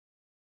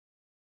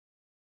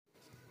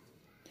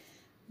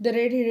The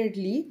red headed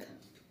league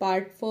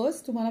part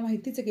first. तुम्हाला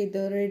माहितीच आहे की द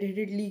रेड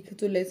हेडेड लीग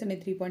जो लेसन आहे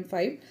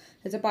 3.5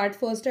 त्याचा पार्ट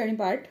फर्स्ट आहे आणि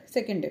पार्ट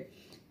सेकंड आहे.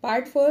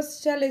 पार्ट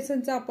फर्स्टच्या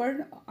लेसनचा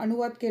आपण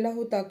अनुवाद केला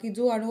होता की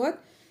जो अनुवाद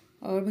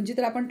म्हणजे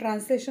त्याला आपण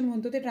ट्रान्सलेशन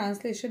म्हणतो. ते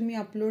ट्रान्सलेशन मी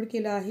अपलोड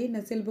केलं आहे.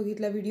 नसेल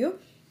बघितला व्हिडिओ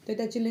तर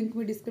त्याची लिंक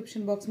मी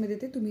डिस्क्रिप्शन बॉक्समध्ये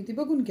देते, तुम्ही ती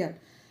बघून घ्याल.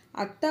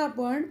 आत्ता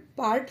आपण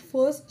पार्ट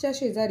फर्स्टच्या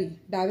शेजारी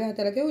डाव्या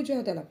हाताला किंवा उजव्या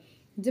हाताला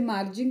जे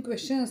मार्जिंग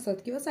क्वेश्चन असतात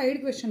किंवा साईड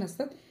क्वेश्चन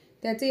असतात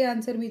त्याचे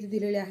आन्सर मी इथे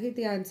दिलेले आहे.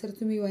 ते आन्सर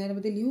तुम्ही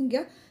वह्यांमध्ये लिहून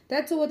घ्या.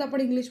 त्याचसोबत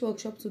आपण इंग्लिश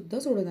वर्कशॉपसुद्धा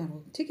सोडवणार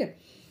आहोत. ठीक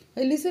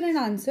आहे. लिसन अँड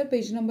आन्सर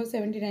पेज नंबर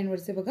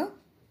 79वरचे बघा.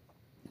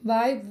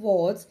 Y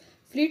was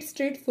fleet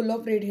street full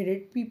of red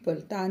headed people.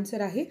 तर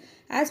आन्सर आहे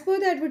as per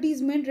the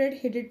advertisement red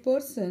headed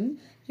person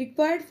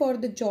required for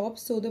the job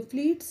so the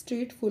fleet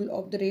street full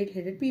of the red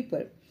headed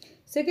people.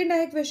 Second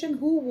आहे question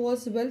who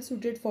was well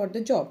suited for the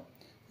job.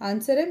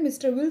 Answer आहे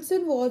mister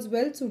Wilson was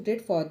well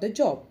suited for the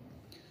job.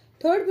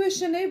 Third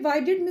question आहे why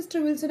did mister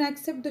Wilson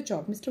accept the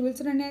job. Mister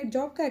विल्सनने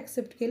job का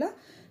accept केला.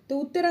 तर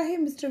उत्तर आहे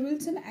mister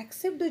Wilson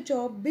accept the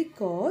job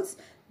because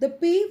the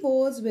pay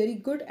was very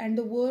good and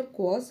the work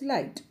was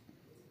light.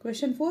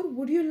 Question 4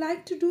 would you like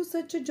to do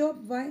such a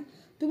job. Y.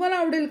 तुम्हाला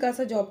आवडेल का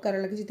असा job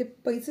करायला की जिथे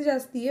पैसे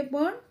जास्ती आहे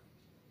पण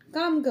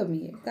काम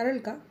कमी आहे. कराल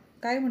का.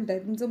 काय म्हणताय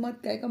तुमचं मत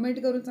काय कमेंट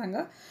करून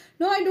सांगा.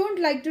 No I don't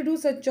like to do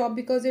such job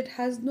because it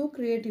has no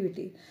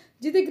creativity.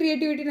 जिथे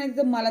क्रिएटिव्हिटी नाही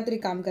तिथं मला तरी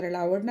काम करायला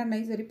आवडणार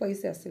नाही. जरी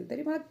पैसे असेल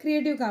तरी मला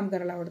क्रिएटिव्ह काम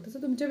करायला आवडतं.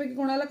 तसं तुमच्यापैकी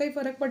कोणाला काही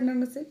फरक पडणार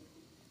नसेल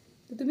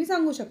तर तुम्ही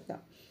सांगू शकता.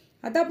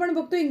 आता आपण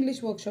बघतो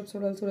इंग्लिश वर्कशॉप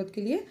सोडवायला सुरुवात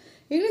केली आहे.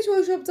 इंग्लिश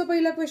वर्कशॉपचा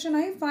पहिला क्वेश्चन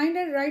आहे find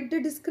and write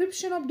the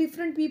description of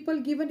different people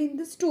given in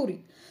the story.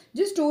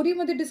 जे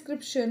स्टोरीमध्ये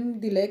डिस्क्रिप्शन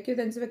दिलं आहे किंवा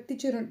त्यांचं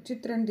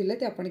व्यक्तिचित्रण दिलं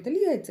ते आपण इथे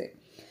लिहायचं आहे.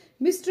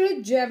 Mister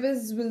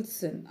Jewish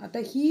Wilson. आता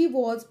he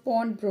was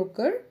pond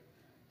broker.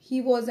 He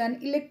was an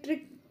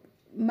electric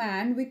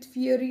man with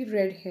फिअरी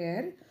red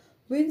hair.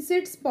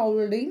 Vincent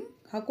स्पाउल्डिंग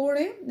हा कोण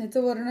आहे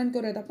याचं वर्णन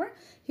करूयात आपण.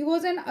 He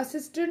was an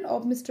assistant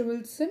of mister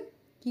Wilson.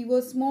 He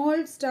was small,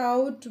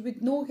 stout,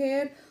 with no hair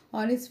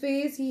on his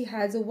face. He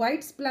has a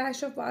white splash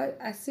of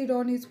acid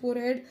on his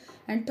forehead.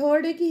 And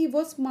third, he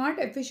was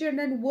smart,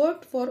 efficient, and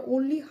worked for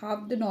only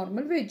half the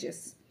normal wages.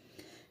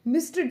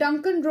 Mr.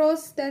 Duncan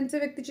Ross,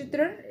 त्यांचे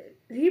व्यक्तिचित्रण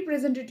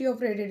representative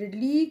of Red-Headed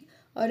League,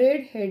 a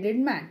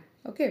red-headed man.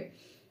 Okay.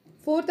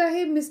 Fourth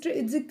आहे mister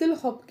इझिकल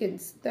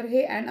Hopkins. तर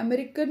हे अन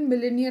American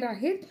Millionaire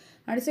आहेत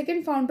आणि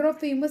second founder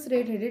of famous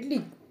red headed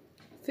league.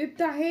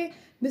 Fifth आहे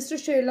mister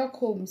Sherlock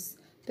homes.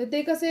 तर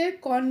ते कसे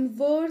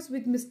converse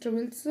with mister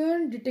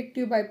Wilson,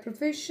 detective by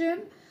profession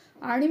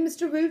आणि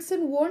mister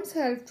Wilson wants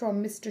help from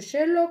mister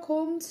Sherlock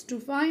homes to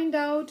find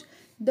out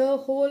the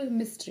hole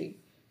mystery.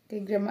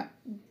 काही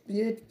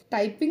म्हणजे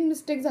typing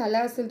mistake झाला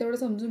असेल तेवढं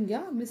समजून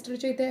घ्या.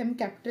 मिस्टरच्या इथे एम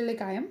कॅपिटल आहे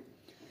कायम.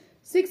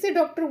 सिक्स आहे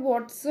doctor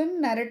Watson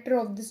narrator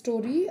of the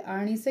story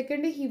आणि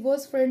सेकंड आहे he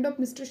was friend of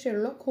mister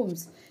Sherlock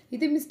homes.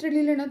 इथे मिस्टर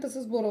लिहिलं ना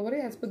तसंच बरोबर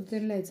आहे, याच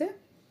पद्धतीने लिहायचं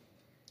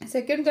आहे.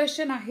 सेकंड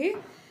क्वेश्चन आहे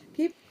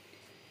की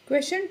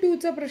क्वेश्चन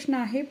 2चा प्रश्न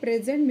आहे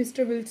present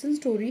mister Wilson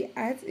story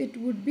as it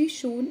would be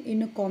shown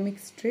in a comic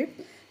strip.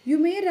 You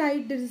may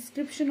write the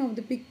description of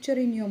the picture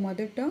in your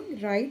mother tongue.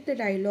 Write the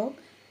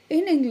dialogue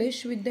in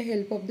English with the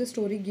help of the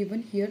story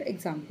given here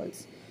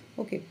examples.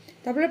 Okay.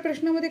 तर आपल्या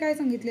प्रश्नामध्ये काय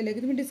सांगितलेलं आहे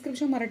की तुम्ही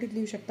description मराठीत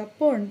लिहू शकता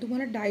पण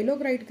तुम्हाला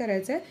डायलॉग राईट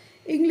करायचा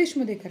आहे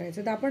इंग्लिशमध्ये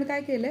करायचं. तर आपण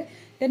काय केलं आहे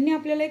त्यांनी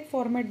आपल्याला एक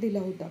फॉर्मॅट दिला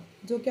होता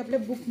जो की आपल्या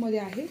बुकमध्ये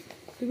आहे.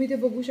 तुम्ही ते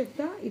बघू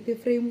शकता. इथे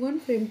फ्रेम 1,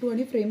 फ्रेम 2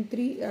 आणि फ्रेम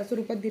 3 या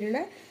स्वरूपात दिलेला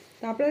आहे.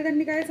 तर आपल्याला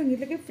त्यांनी काय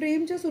सांगितलं की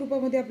फ्रेमच्या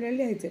स्वरूपामध्ये आपल्याला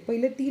लिहायचं आहे.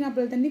 पहिले 3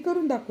 आपल्याला त्यांनी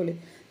करून दाखवले.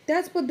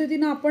 त्याच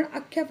पद्धतीनं आपण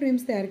अख्ख्या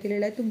फ्रेम्स तयार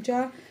केलेल्या आहेत.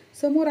 तुमच्या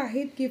समोर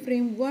आहेत की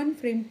फ्रेम 1,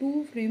 फ्रेम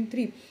 2, फ्रेम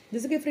 3.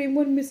 जसं की फ्रेम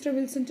 1 मिस्टर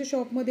विल्सनच्या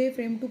शॉपमध्ये,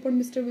 फ्रेम 2 पण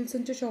मिस्टर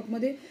विल्सनच्या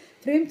शॉपमध्ये,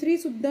 फ्रेम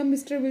 3सुद्धा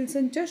मिस्टर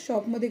विल्सनच्या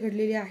शॉपमध्ये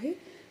घडलेली आहे.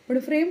 पण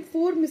frame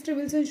 4 mister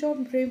Wilson shop,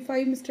 frame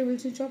 5 mister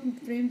Wilson shop,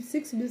 frame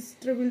 6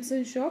 mister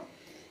Wilson shop,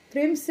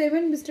 frame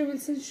 7 mister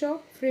Wilson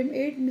shop, frame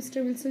 8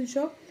 mister Wilson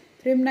shop,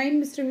 frame 9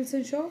 mister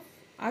Wilson shop.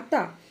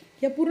 आता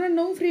या पूर्ण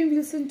 9 फ्रेम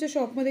विल्सनच्या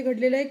शॉपमध्ये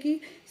घडलेलं आहे की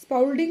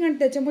स्पाउल्डिंग आणि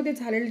त्याच्यामध्ये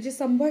झालेलं जे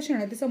संभाषण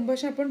आहे ते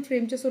संभाषण आपण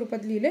फ्रेमच्या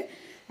स्वरूपात लिहिले.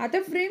 आता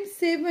फ्रेम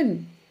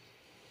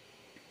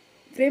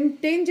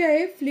 10 जे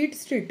आहे फ्लीट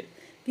स्ट्रीट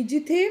की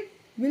जिथे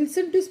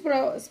Wilson to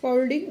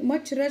स्पाउल्डिंग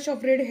much rush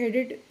of red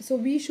headed so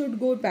we should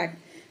go back.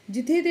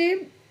 जिथे ते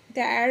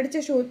त्या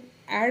ॲडच्या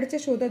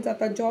शोधात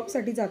जातात,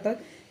 जॉबसाठी जातात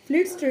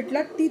फ्लीट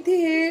स्ट्रीटला, तिथे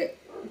हे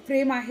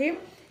फ्रेम आहे.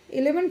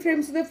 11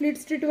 फ्रेमसुद्धा फ्लीट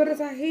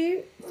स्ट्रीटवरच आहे.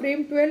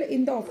 Frame 12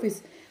 in the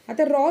office.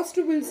 आता Ross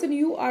to Wilson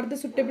you R the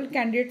suitable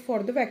candidate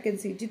for the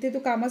vacancy. जिथे तो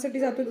कामासाठी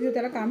जातो तिथे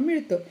त्याला काम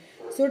मिळतं.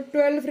 सो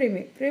 12 फ्रेम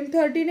आहे. फ्रेम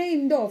 13 आहे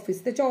इन द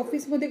ऑफिस, त्याच्या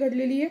ऑफिसमध्ये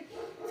घडलेली आहे.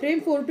 फ्रेम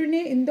 14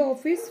 आहे in the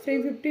office.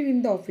 Frame 15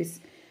 in the office.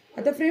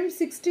 आता फ्रेम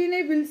 16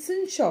 आहे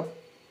Wilson shop.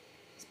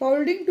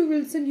 स्पाउल्डिंग to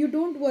Wilson you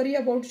don't worry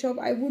about shop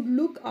I would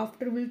look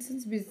after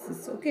Wilson's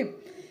business. Okay.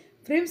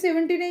 Frame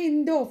 17 आहे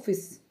इन द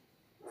ऑफिस.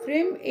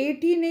 फ्रेम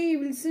 18 आहे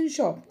Wilson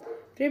shop.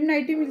 Frame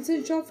 19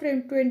 Wilson shop. Frame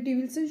 20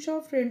 Wilson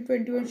shop. Frame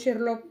 21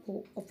 Sherlock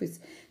office.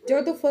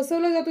 जेव्हा तो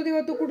फसवला जातो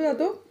तेव्हा तो कुठे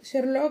जातो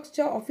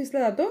शेरलॉकच्या ऑफिसला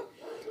जातो.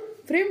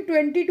 फ्रेम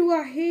 22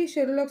 आहे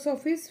शेरलॉक्स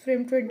ऑफिस,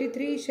 फ्रेम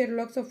 23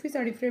 शेरलॉक्स ऑफिस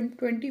आणि फ्रेम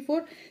 24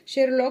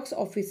 शेरलॉक्स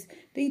ऑफिस.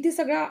 तर इथे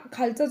सगळा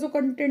खालचा जो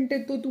कंटेंट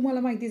आहे तो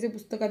तुम्हाला माहितीच आहे,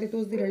 पुस्तकात आहे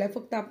तोच दिलेला आहे,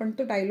 फक्त आपण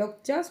तो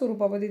डायलॉगच्या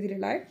स्वरूपामध्ये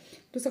दिलेला आहे.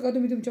 तो सगळं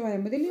तुम्ही तुमच्या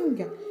वह्यांमध्ये लिहून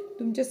घ्या.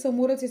 तुमच्या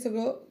समोरच हे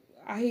सगळं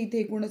आहे, इथे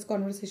एकूणच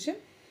कॉन्व्हर्सेशन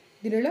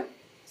दिलेलं.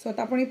 सो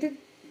आता आपण इथे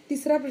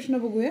तिसरा प्रश्न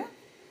बघूया.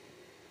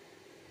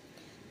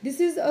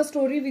 दिस is a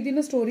story within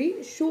a story,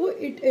 show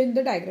it in the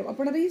diagram.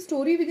 आपण आता ही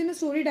स्टोरी विदिन अ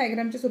स्टोरी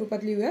डायग्रामच्या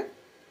स्वरूपात लिहूया.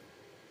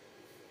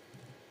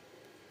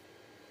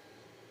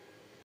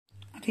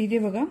 आता इथे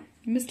बघा,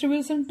 mister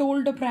Wilson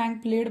told a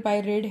prank played by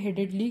red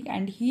headed league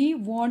and he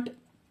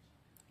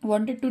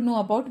wanted to know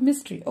about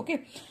mystery. Okay,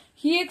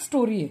 ही एक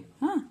story आहे.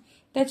 हां,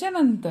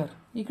 त्याच्यानंतर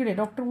इकडे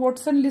doctor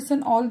Watson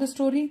listen all the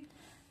story.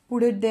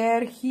 पुढे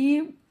there he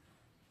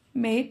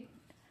mate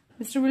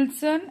mister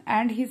Wilson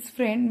and his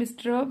friend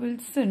mister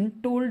Wilson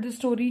told the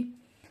story.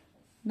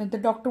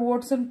 नंतर doctor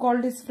Watson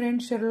called his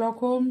friend Sherlock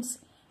homes.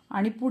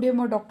 आणि पुढे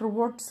मग doctor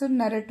Watson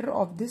narrator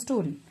of the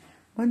story.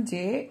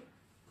 म्हणजे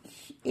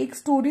एक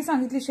story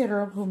सांगितली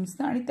Sherlock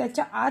होम्सनं आणि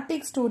त्याच्या आत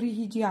एक स्टोरी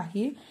ही जी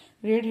आहे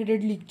रेड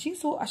हेडेड लीगची.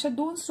 सो अशा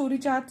 2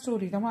 स्टोरीच्या आत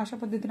स्टोरी, त्यामुळे अशा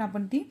पद्धतीने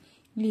आपण ती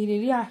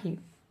लिहिलेली आहे.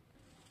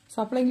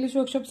 सो आपला इंग्लिश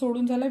वर्कशॉप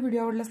सोडून झाला.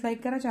 व्हिडिओ आवडल्यास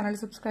लाईक करा, चॅनल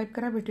सबस्क्राईब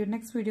करा. भेटूया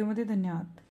नेक्स्ट व्हिडिओमध्ये. धन्यवाद.